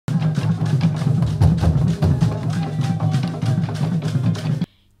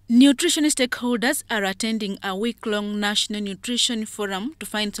Nutrition stakeholders are attending a week-long National Nutrition Forum to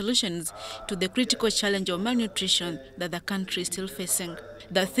find solutions to the critical challenge of malnutrition that the country is still facing.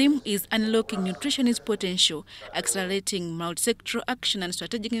 The theme is unlocking nutritionist potential, accelerating multi-sectoral action and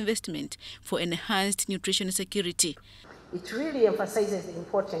strategic investment for enhanced nutrition security. It really emphasizes the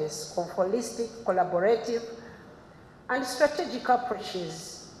importance of holistic, collaborative, and strategic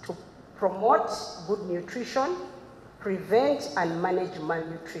approaches to promote good nutrition, prevent and manage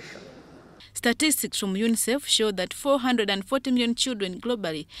malnutrition. Statistics from UNICEF show that 440 million children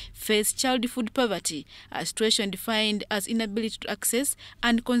globally face child food poverty, a situation defined as inability to access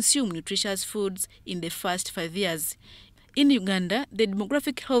and consume nutritious foods in the first 5 years. In Uganda, the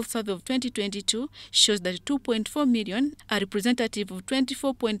Demographic Health Survey of 2022 shows that 2.4 million, a representative of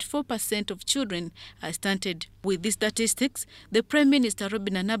 24.4% of children, are stunted. With these statistics, the Prime Minister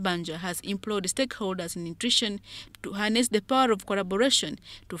Robinah Nabanjja has implored stakeholders in nutrition to harness the power of collaboration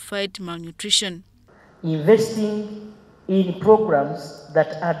to fight malnutrition. Investing in programs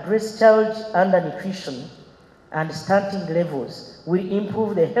that address child undernutrition and stunting levels will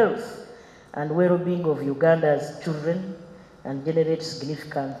improve the health and well-being of Uganda's children and generate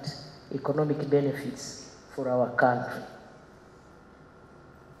significant economic benefits for our country.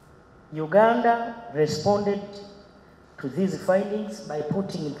 Uganda responded to these findings by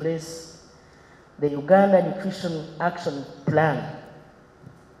putting in place the Uganda Nutrition Action Plan,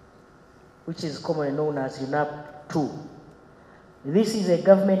 which is commonly known as UNAP 2. This is a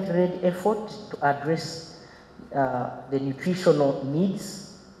government-led effort to address the nutritional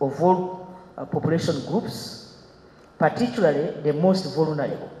needs of all population groups, particularly the most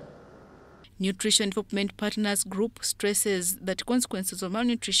vulnerable. Nutrition Development Partners Group stresses that consequences of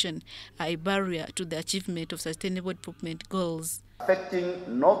malnutrition are a barrier to the achievement of sustainable development goals.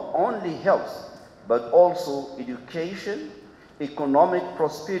 Affecting not only health, but also education, economic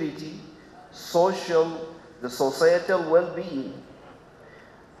prosperity, the societal well-being.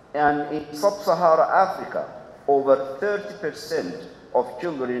 And in sub-Saharan Africa, over 30% of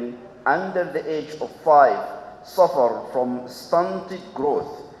children under the age of 5 suffer from stunted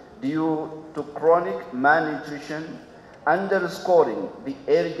growth due to chronic malnutrition, underscoring the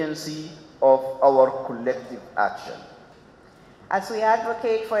urgency of our collective action. As we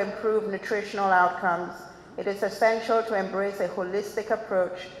advocate for improved nutritional outcomes, it is essential to embrace a holistic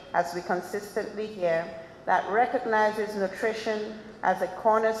approach, as we consistently hear, that recognizes nutrition as a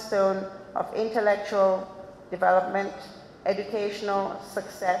cornerstone of intellectual development, educational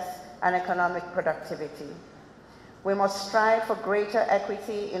success, and economic productivity. We must strive for greater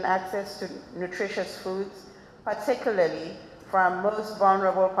equity in access to nutritious foods, particularly for our most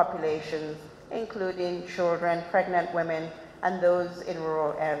vulnerable populations, including children, pregnant women, and those in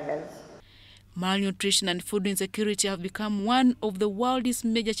rural areas. Malnutrition and food insecurity have become one of the world's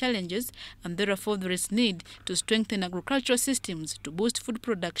major challenges, and therefore there is need to strengthen agricultural systems to boost food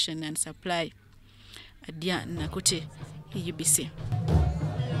production and supply. Adia Nakute, UBC.